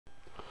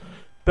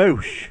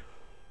Boosh!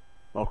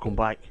 I'll come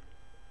back.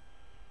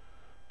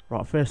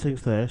 Right, first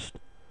things first.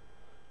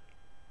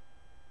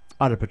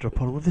 I had a bit of a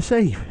problem with the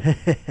save.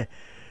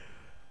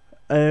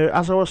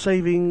 As I was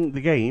saving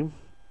the game,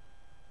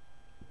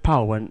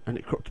 power went and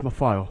it corrupted my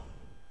file.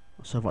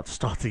 So I've had to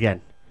start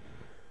again.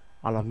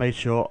 And I've made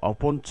sure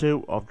I've won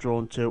 2, I've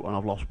drawn 2, and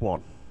I've lost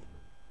 1.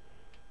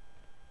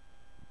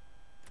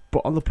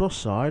 But on the plus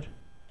side,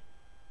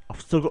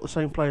 I've still got the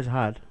same players I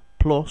had.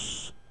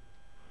 Plus,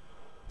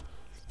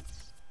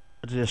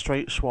 I did a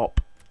straight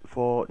swap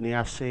for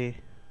Niasse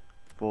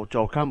for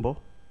Joel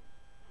Campbell.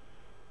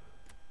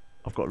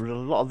 I've got rid of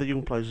a lot of the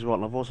young players as well,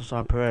 and I've also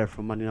signed Pereira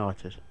from Man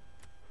United.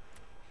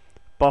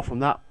 Apart from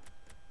that,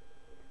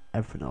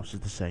 everything else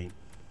is the same.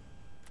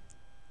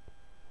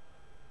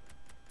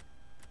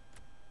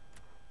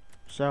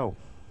 So,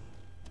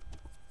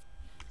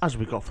 as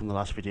we got from the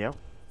last video,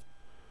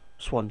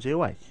 Swansea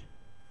away.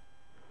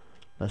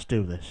 Let's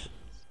do this.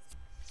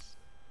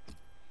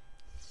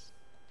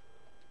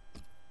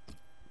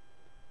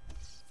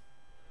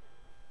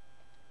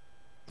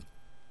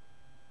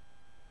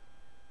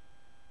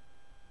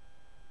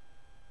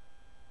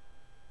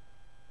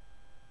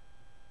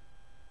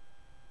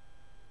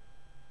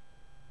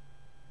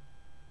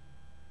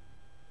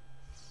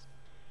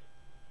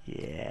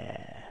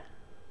 Yeah.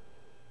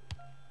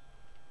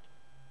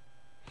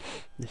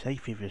 This hay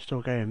fever is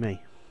still going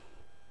me.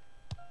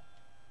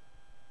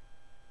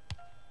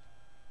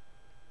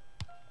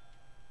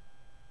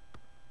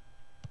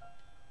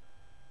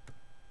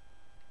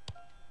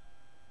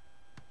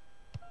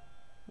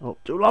 Oh,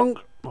 too long.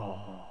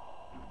 Oh,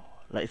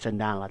 let's send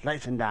down, lad.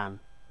 Let's send down.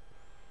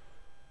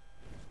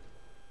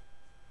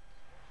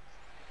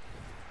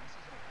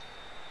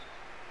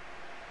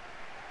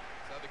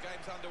 So the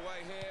game's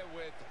underway here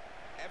with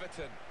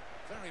Everton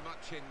very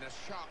much in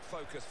sharp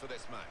focus for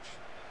this match.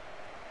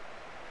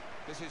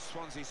 This is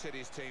Swansea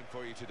City's team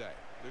for you today.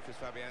 Lucas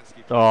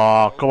Fabianski.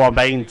 Oh, come on,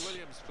 Baines.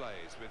 Williams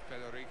plays with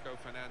Federico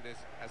Fernandez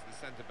as the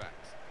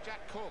centre-backs.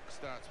 Jack Cork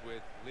starts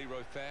with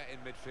Leroy Fair in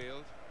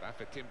midfield.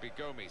 Bafétimbi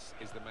Gomis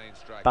is the main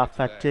striker.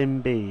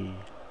 Bafétimbi.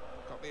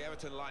 Got the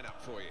Everton lineup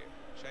for you.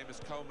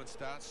 Seamus Coleman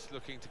starts,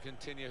 looking to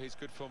continue his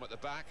good form at the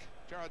back.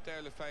 Gerard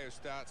Deulofeu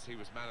starts. He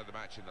was man of the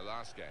match in the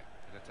last game.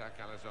 In attack,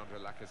 Alexandre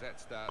Lacazette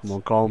starts. Come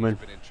on, Coleman.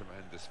 He's been in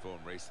tremendous form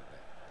recently.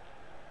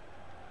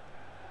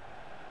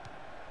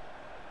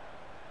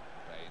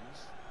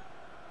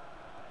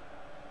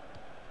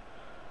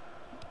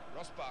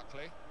 Ross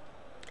Barkley.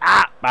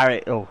 Ah,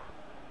 Barrett. Oh.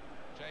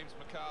 James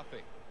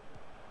McCarthy.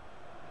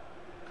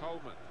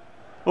 Coleman.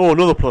 Oh,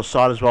 another plus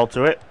side as well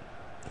to it.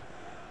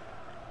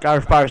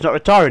 Gareth Barrett's not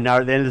retiring now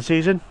at the end of the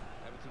season.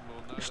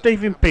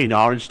 Stephen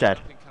Pienaar instead.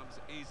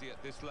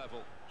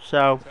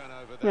 So,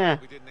 yeah.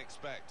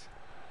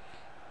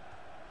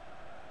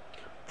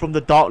 From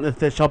the darkness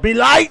there shall be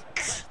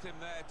light.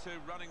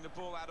 Running the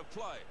ball out of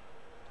play.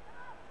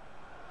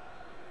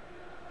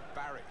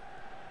 Barry.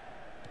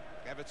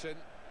 Everton.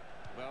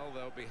 Well,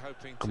 they'll be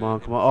hoping. Come on,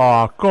 come on.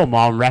 Oh, come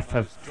on, ref,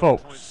 for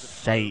fuck's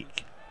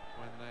sake.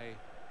 When they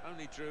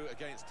only drew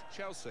against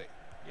Chelsea.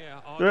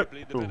 Yeah,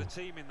 arguably the better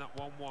team in that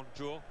 1-1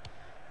 draw.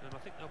 And I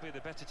think they'll be the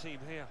better team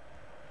here.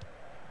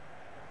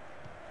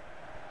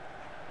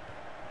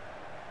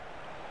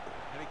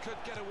 And he could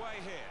get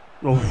away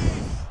here.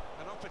 Oof.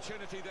 An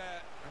opportunity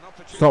there. An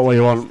opportunity. It's not what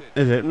you want,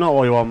 is it? Not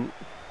what you want.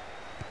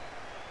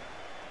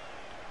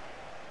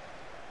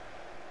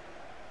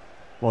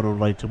 Well done,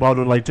 Leighton. Well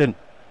done, Leighton.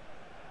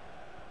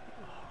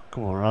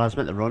 Come on, lads,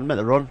 make the run, make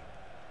the run.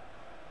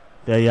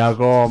 There you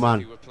go,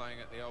 man. Were playing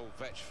at the old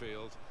Vetch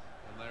Field,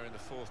 and they're in the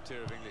 4th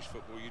tier of English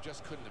football. You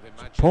just couldn't have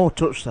imagined. Poor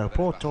touch, though.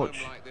 Poor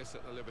touch. Like this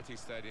at the Liberty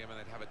Stadium, and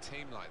they'd have a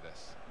team like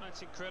this.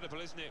 That's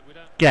incredible, isn't it? We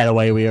don't get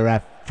away with your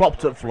ref.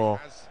 Flopped at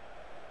floor.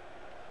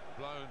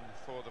 Blown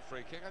for the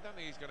free kick. I don't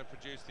think he's going to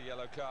produce the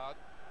yellow card.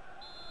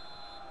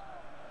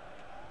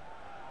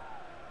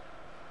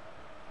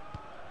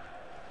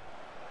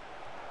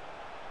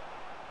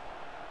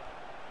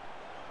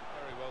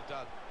 Very well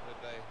done. With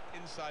the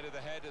inside of the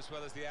head as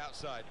well as the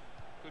outside.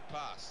 Good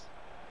pass.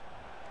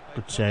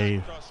 Good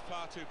save.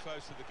 Far too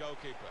close to the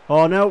goalkeeper.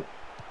 Oh no.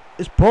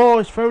 It's Paul,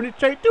 he's throwing it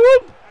straight to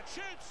him. And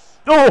shoots.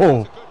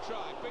 Oh! That's a good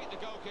try. Beat the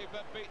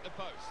goalkeeper, beat the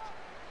post.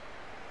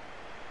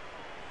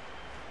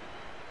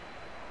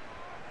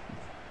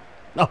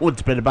 That wouldn't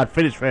have been a bad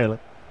finish, really.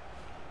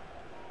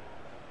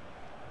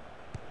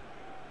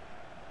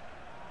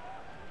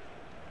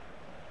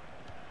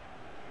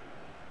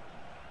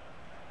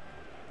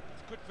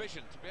 It's good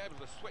vision to be able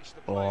to switch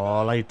the play.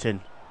 Oh,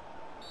 Leighton.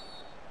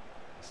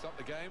 Stop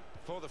the game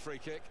for the free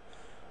kick.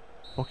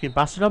 Fucking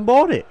bastard on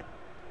board it.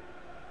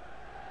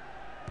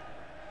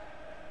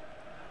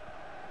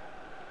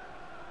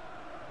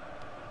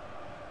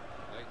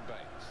 Leighton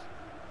Baines.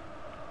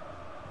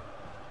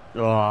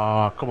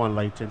 Oh, come on,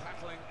 Leighton.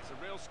 Tackling, it's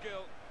a real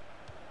skill.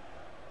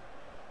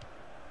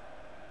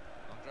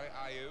 Andre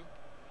Ayew.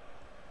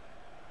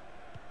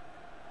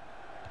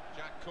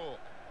 Jack Cork.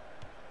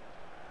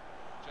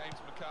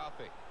 James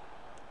McCarthy.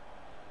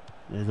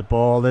 There's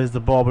the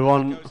ball we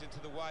want. Goes into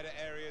the wider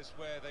areas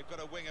where they've got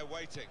a winger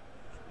waiting.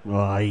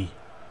 Aye.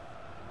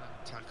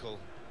 Tackle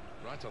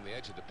right on the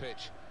edge of the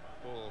pitch.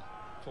 Ball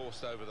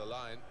forced over the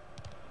line.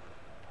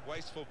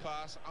 Wasteful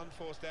pass,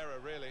 unforced error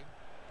really.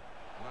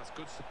 And that's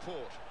good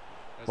support.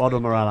 Well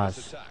done,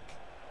 Morales.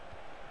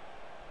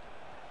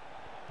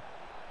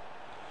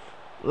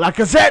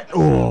 Lacazette! Oh!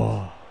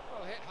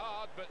 Well hit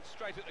hard, but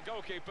straight at the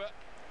goalkeeper.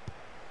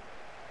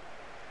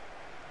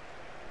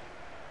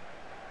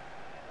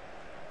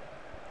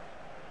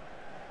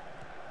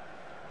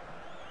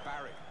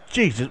 Barry.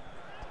 Jesus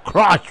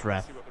Christ,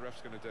 ref. See what the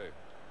ref's going to do.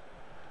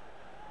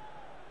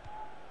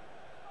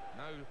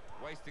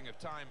 No wasting of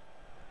time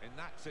in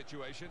that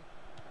situation.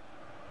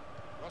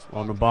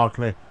 On the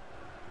Barkley.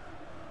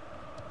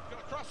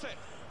 Gonna cross it.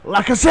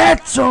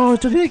 Lacazette! Oh,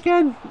 did it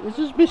again? He's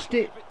just missed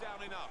it. Keep it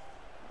down enough.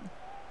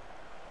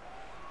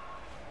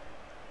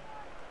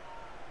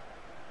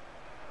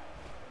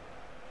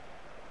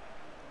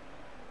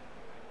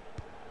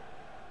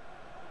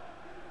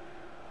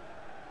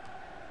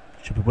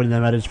 Should be winning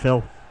them headers,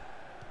 Phil.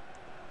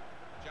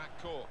 Jack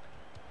Cork.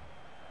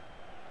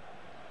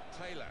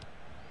 Taylor.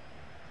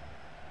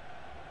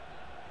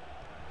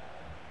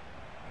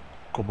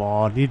 Come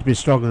on, need to be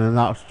stronger than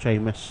that,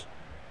 Seamus.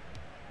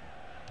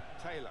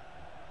 Taylor.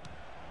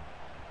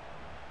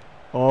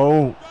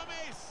 Oh,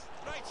 Gomez.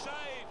 Great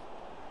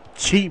save.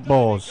 cheap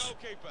balls.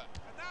 Goalkeeper.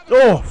 And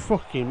now Oh,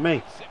 fucking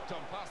me. zipped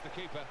on past the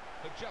keeper,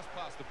 but just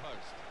past the post.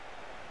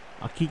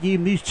 I keep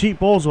giving these cheap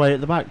balls away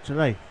at the back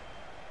today.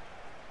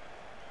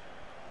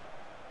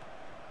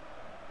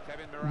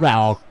 Kevin Morales.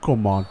 Well,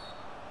 come on.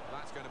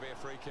 That's going to be a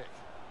free kick.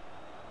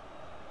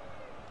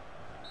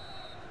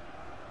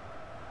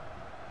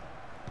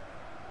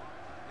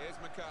 Here's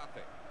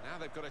McCarthy. Now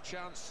they've got a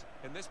chance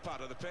in this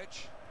part of the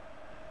pitch.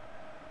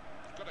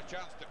 Got a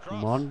chance to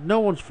cross. Come on. No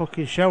one's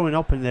fucking showing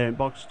up in there in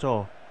box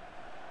store.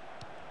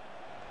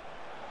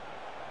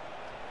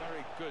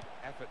 Very good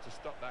effort to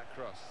stop that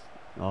cross.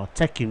 Oh,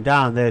 take him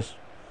down.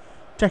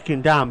 Take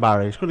him down,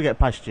 Barry. He's going to get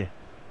past you.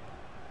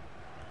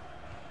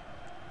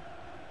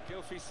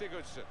 Gylfi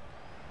Sigurdsson. Just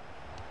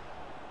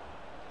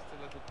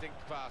a little dink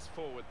pass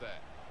forward there.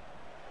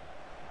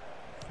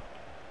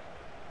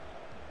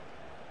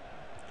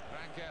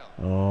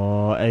 Rangel.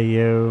 Oh,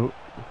 AU.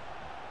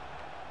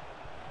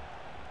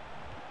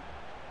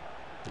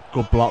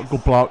 Good block,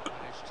 good block.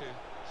 Managed to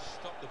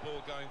stop the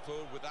ball going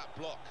forward with that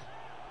block.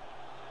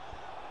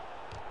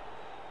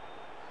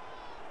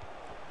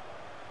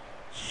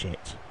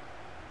 Shit.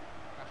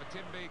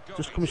 Kapatimbi got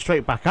Just it. coming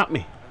straight back at me.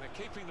 And they're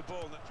keeping the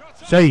ball.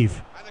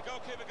 Save. And the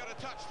goalkeeper got a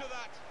touch to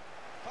that.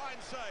 Fine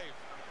save.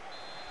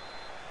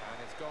 And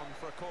it's gone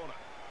for a corner.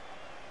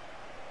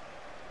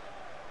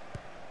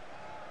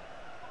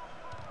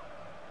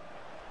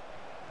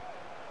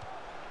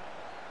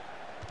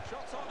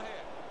 Shots on here.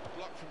 A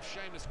block from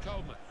Seamus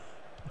Coleman.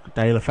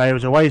 Taylor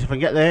favours away if I can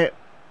get there.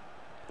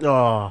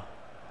 Oh.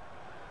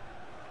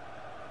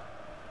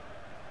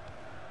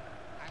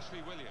 Ashley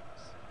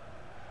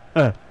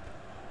Williams.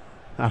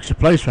 Actually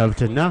plays for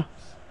Everton now.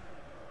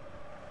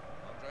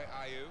 Andre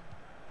Ayew.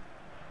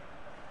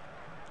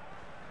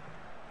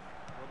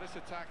 Well, this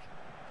attack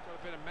has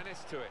got a bit of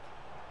menace to it.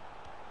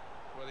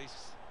 Well,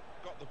 he's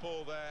got the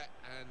ball there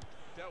and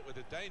dealt with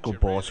the danger. Good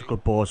balls, really.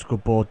 good balls,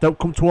 good ball. Don't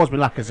come towards me,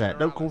 Lacazette.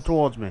 Don't come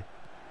towards me.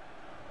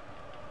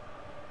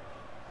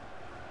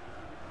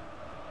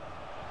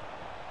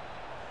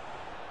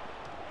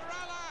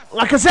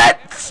 Morales.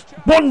 Lacazette!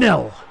 1-0. And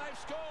they've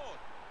scored.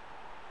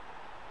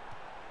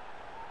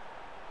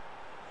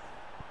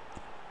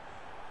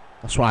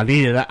 That's what I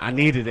needed. I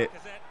needed it.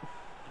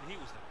 And he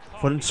was the If I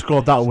hadn't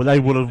scored that, they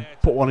would have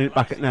put one in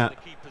back at net.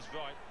 The keeper's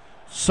right.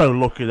 So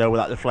lucky though with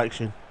that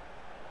deflection.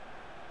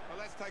 Well,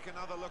 let's take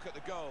another look at the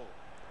goal.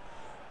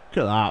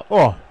 Look at that.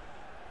 Oh.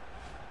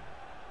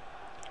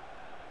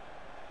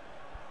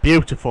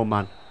 Beautiful,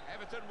 man.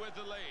 Everton with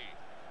the lead.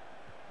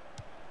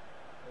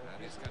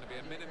 And it's going to be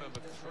a minimum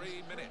of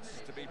 3 minutes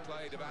to be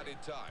played of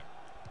added time.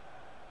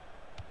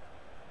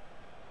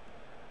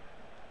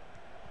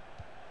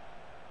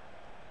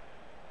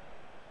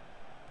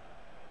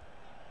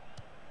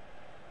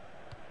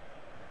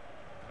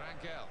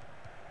 Rangel.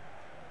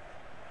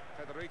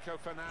 Federico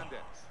Fernandez.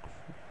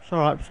 It's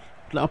alright.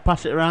 Let her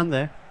pass it around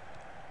there.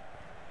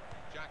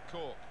 Jack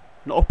Cork.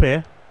 Not up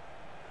here.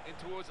 In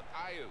towards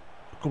Ayew.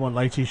 Come on,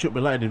 lady. You shouldn't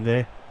be letting him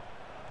there.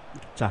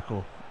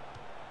 Tackle.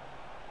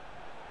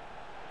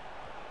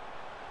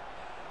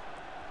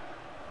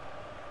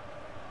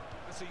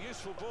 That's a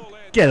useful ball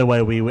in. Get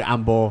away with you with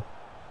handball.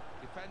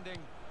 Defending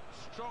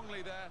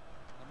strongly there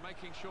and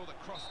making sure the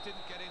cross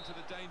didn't get into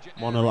the danger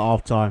 1-0 area. at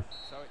half time.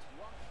 So it's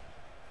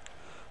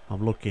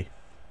I'm lucky.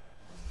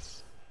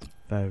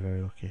 Very,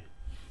 very lucky.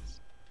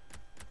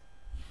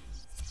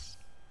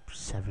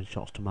 7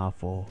 shots to my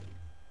 4.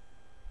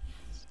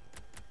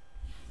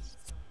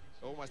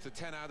 almost a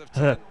 10 out of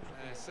 10.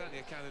 Certainly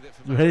a candidate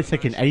for. You're really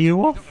taking AU He's not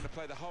off? going to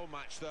play the whole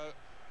match though.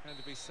 Going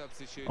to be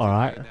substituted. All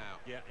right. Now.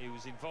 Yeah, he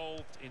was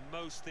involved in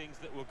most things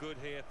that were good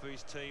here for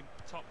his team.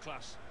 Top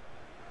class.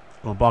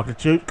 Come on, Barkley,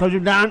 shoot. Close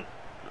him down.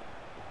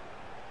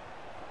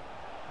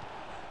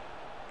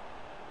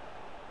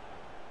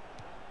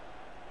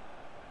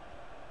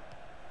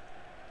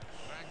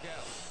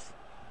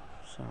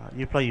 alright.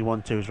 You play your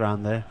 1-2s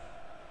round there.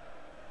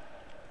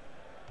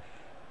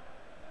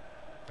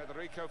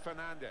 Federico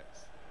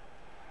Fernandez.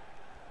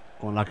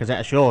 Go on, Lacazette,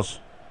 it's yours.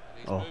 And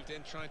he's moved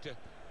in, trying to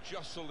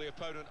jostle the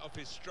opponent off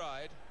his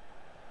stride.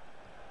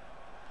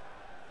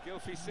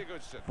 Gylfi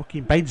Sigurdsson.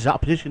 Fucking Baines is out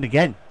of position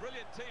again.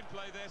 Brilliant team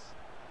play this,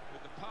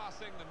 with the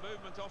passing, the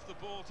movement off the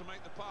ball to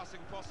make the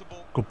passing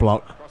possible. Good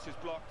block. Cross is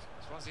blocked.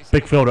 Swansea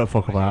Big field, don't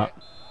fuck about.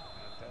 and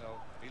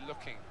they'll be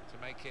looking to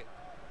make it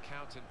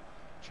count and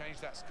change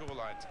that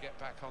scoreline to get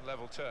back on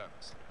level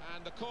terms.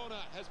 And the corner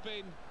has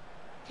been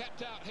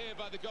kept out here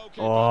by the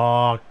goalkeeper.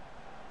 Oh,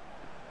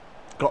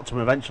 got to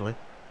him eventually.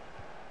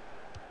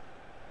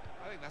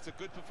 I think that's a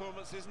good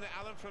performance, isn't it,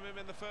 Alan, from him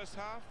in the first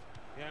half?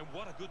 Yeah, and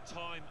what a good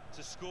time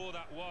to score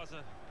that was.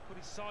 Put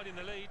his side in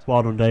the lead.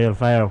 Well done, Dale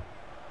Feo.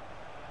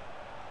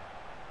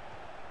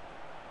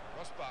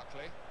 Ross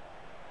Barkley.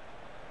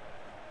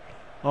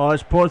 Oh,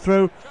 it's poured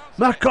through.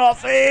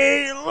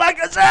 McCarthy!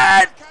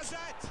 Lacazette!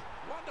 Lacazette!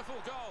 Wonderful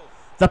goal.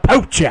 The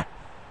poacher!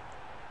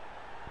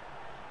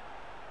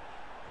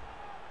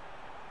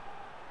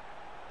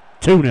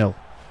 Two 0.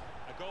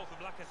 A goal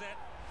from Lacazette.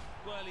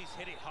 Well, he's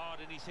hit it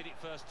hard and he's hit it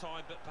first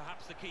time, but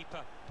perhaps the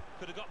keeper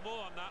could have got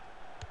more on that.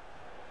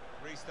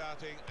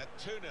 Restarting at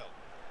 2-0.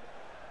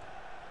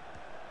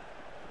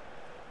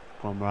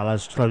 Come on,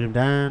 Morales, slow him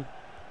down.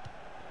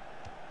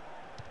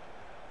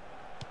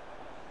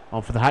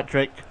 On for the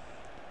hat-trick.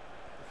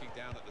 Looking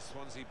down at the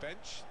Swansea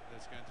bench,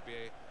 there's going to be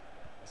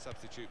a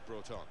substitute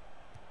brought on.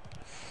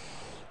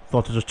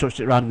 Thought I just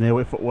touched it round in there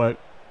with footwork.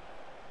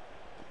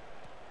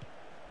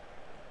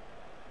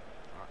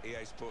 Our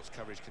EA Sports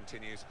coverage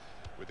continues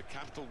with the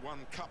Capital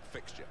One Cup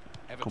fixture.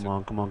 Everton Come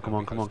on, come on, come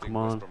on, come on, come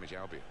on.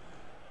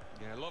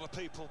 Yeah, a lot of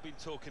people have been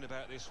talking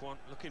about this one.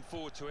 Looking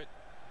forward to it.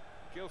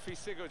 Gylfi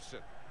Sigurdsson.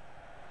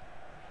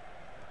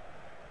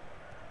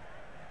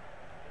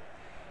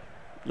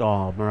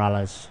 Oh,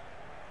 Morales.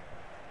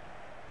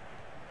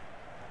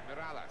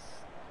 Morales.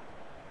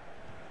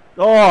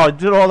 Oh,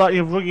 did all that,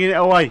 you're bringing it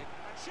away. And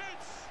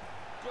shoots.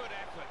 Good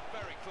effort,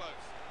 very close.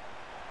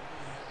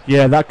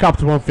 Yeah, that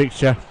Capital One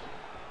fixture.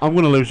 I'm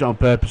going to lose it on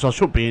purpose. I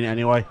should be in it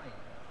anyway.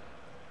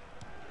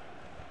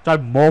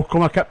 Had more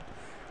come. I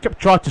kept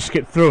trying to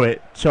skip through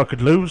it so I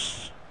could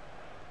lose,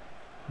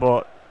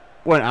 but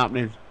weren't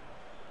happening.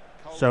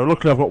 So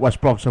luckily I've got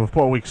West Brom, so I've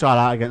put a weak side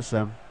out against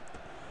them.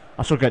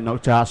 I should get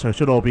knocked out, so it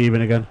should all be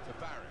even again.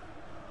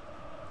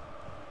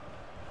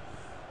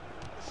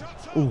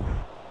 Ooh.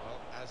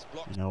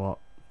 You know what?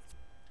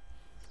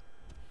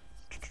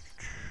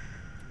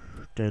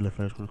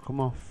 Dalefair's going to come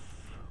off.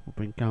 We'll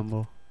bring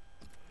Campbell.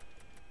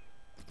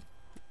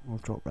 We'll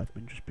drop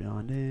Redmond just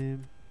behind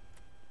him.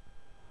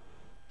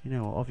 You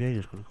know what,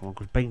 Oviedo's going to come on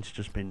because Baines has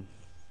just been...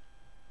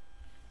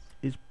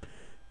 He's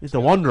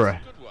the wanderer.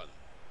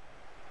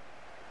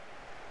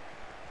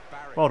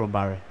 Well done,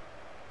 Barry.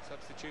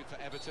 Substitute for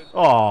Everton.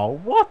 Oh,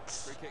 what?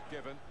 Free kick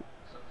given.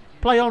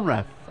 Play on,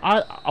 ref.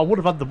 I would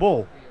have had the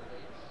ball.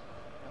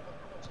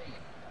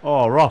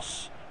 Oh,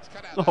 Ross.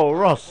 Oh,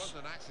 Ross.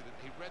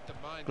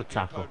 Good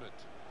tackle.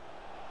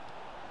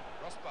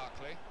 Ross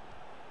Barkley.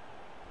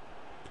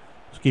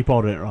 Just keep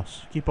holding it,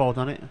 Ross. Keep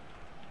holding it.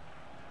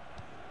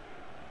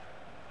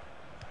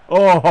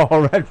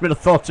 Oh, Redmond, I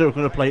thought they were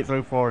going to play it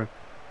through for him.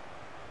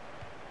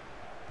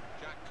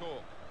 Jack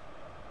Cork.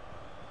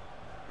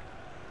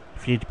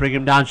 If you bring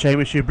him down,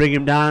 Seamus, you bring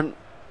him down.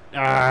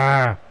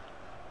 Ah.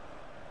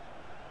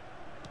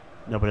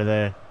 Nobody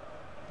there.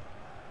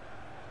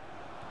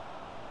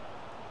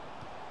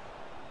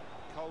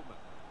 Coleman.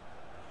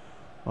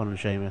 Well done,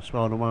 Seamus.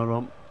 Well done, well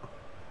done.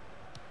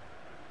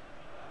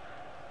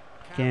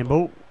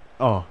 Campbell.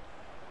 Oh.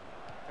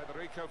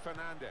 Federico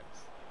Fernandez.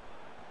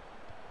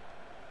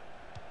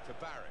 To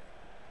Barry.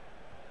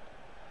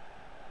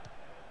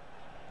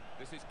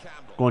 This is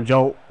Campbell. Go on,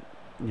 Joel.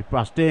 You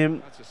passed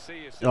him. That's a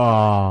serious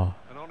Oh.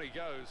 and on he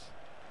goes.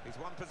 He's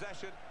one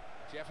possession.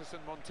 Jefferson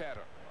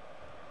Montero.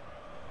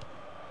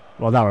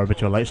 Well, that were a bit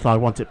too late. Slide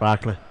want it,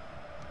 Barkley.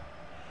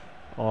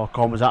 Oh,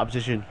 Coleman's out of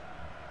position.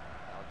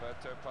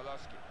 Alberto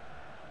Paloski.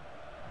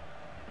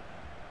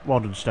 Well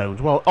done,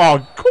 Stones. Well,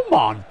 oh, come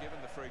on.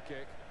 Given the free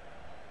kick.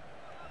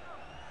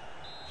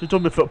 She's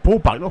done me for a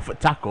pullback, not for a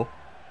tackle.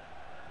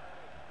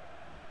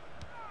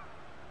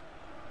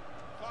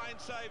 Fine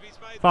save he's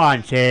made.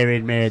 Fine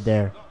saving made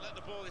there. Not let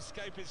the ball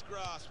escape his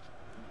grasp.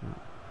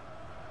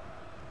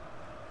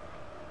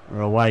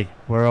 We're away.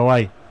 We're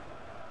away.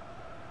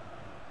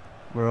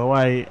 We're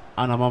away,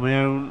 and I'm on my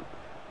own.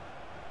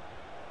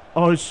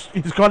 Oh,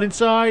 he's gone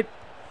inside.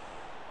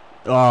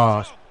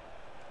 Oh,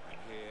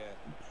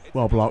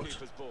 well blocked.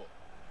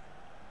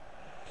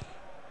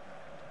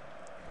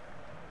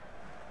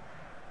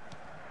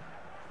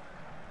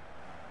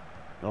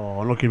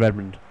 Oh, unlucky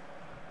Redmond.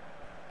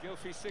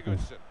 Gylfi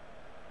Sigurdsson.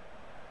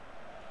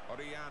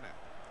 Oriana.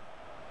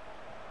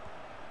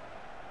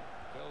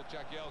 Phil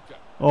Jagielka.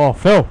 Oh,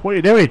 Phil, what are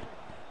you doing?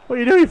 What are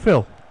you doing,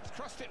 Phil? He's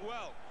crossed it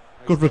well.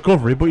 Good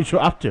recovery, but you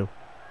should have to. Well,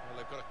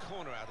 they've got a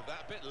corner out of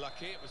that. A bit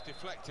lucky, it was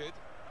deflected.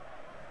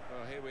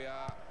 Well, here we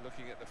are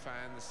looking at the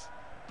fans.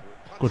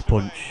 Good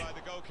punch. By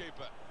the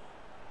goalkeeper.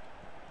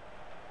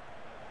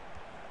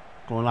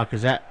 Go on,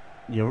 Lacazette.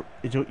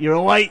 You're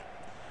away.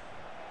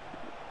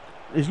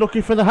 He's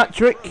looking for the hat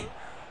trick.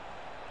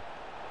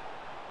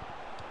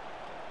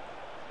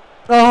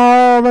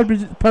 Oh,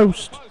 Redmond's at the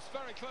post.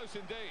 Very close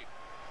indeed.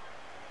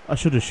 I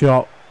should have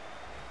shot.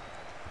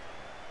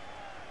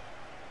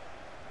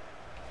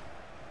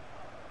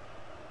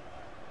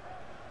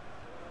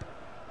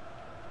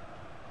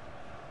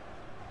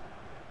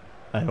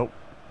 I hope.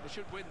 They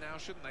should win now,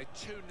 shouldn't they?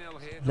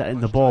 2-0 here. Letting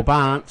the ball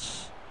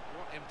bounce.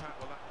 What impact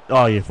will that?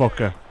 Oh, you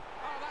fucker.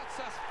 Oh, that's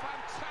a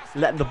fantastic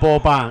Letting the ball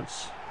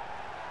bounce.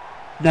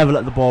 Never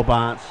let the ball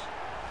bounce.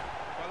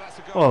 Well, that's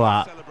a goal All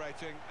that.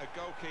 celebrating a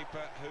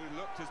goalkeeper who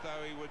looked as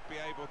though he would be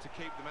able to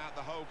keep them out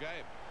the whole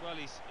game. Well,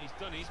 he's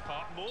done his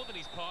part, more than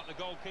his part, the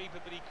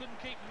goalkeeper, but he couldn't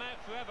keep them out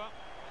forever.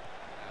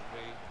 And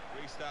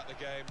we restart the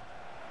game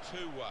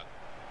 2-1.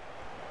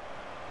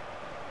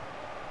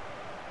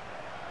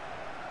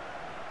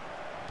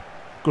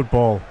 Good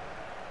ball.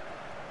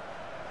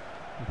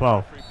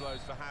 Well, Free blows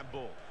for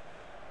handball.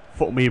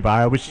 fuck me,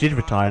 Barry. I wish he did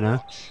retire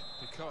now.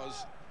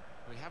 Because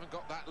we haven't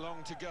got that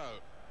long to go.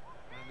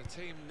 And the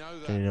team know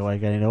that. Getting away,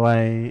 getting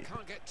away.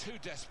 Can't get too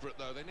desperate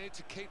though. They need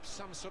to keep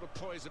some sort of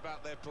poise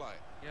about their play.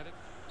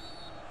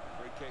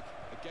 Free kick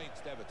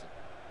against Everton.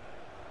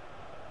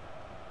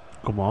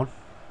 Come on.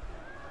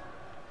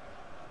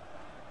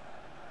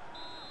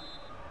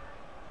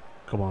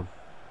 Come on.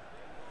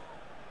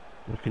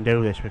 We can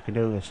do this, we can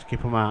do this.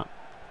 Keep them out.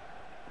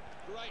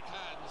 Great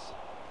hands.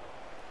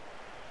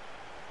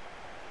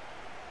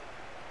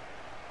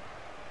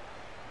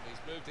 He's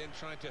moved in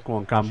trying to Go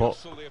on, Campbell.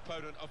 jostle the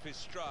opponent off his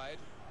stride.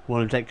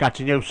 Want to take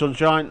catching you,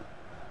 sunshine.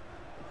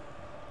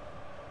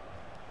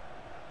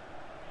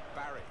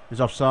 Barry. He's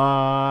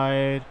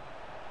offside.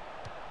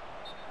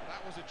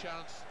 That was a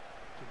chance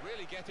to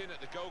really get in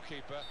at the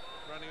goalkeeper,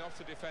 running off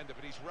the defender,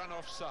 but he's run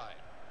offside.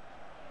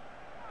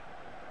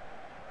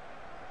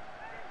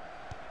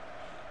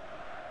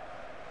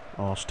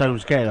 Oh,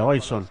 Stone's getting away,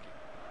 son.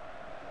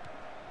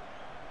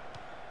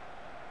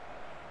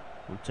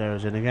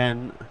 Montero's in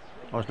again.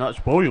 Oh, it's not,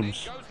 it's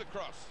Williams. Goes the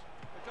cross.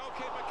 The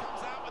goalkeeper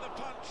comes out with a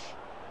punch.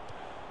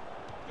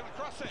 Gonna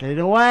cross it. Get it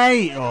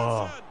away.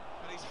 Oh.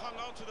 And he's hung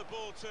on to the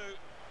ball too.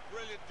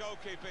 Brilliant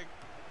goalkeeping.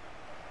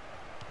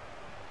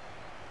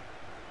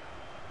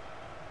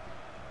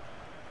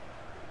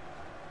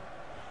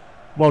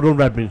 Well done,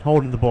 Redmond,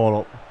 holding the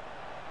ball up.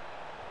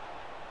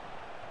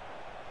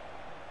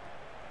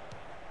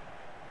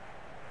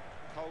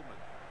 Coleman.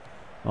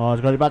 Oh,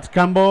 he's got it back to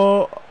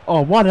Campbell.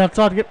 Oh, why did I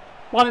try to get...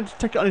 Why didn't he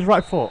take it on his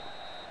right foot?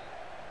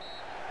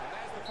 And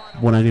there's the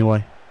final One whistle.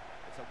 anyway.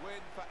 It's a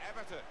win for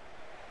Everton.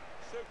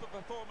 Super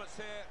performance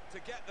here to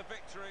get the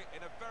victory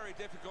in a very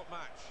difficult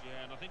match.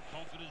 Yeah, and I think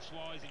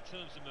confidence-wise, in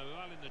terms of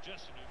morale in the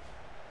dressing room.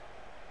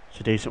 It's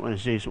a decent win,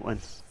 it's a decent win.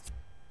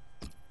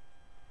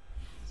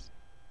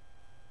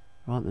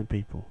 Right then,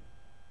 people.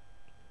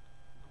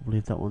 I'll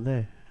leave that one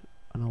there.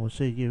 And I will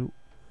see you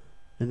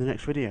in the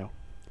next video.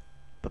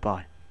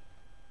 Bye-bye.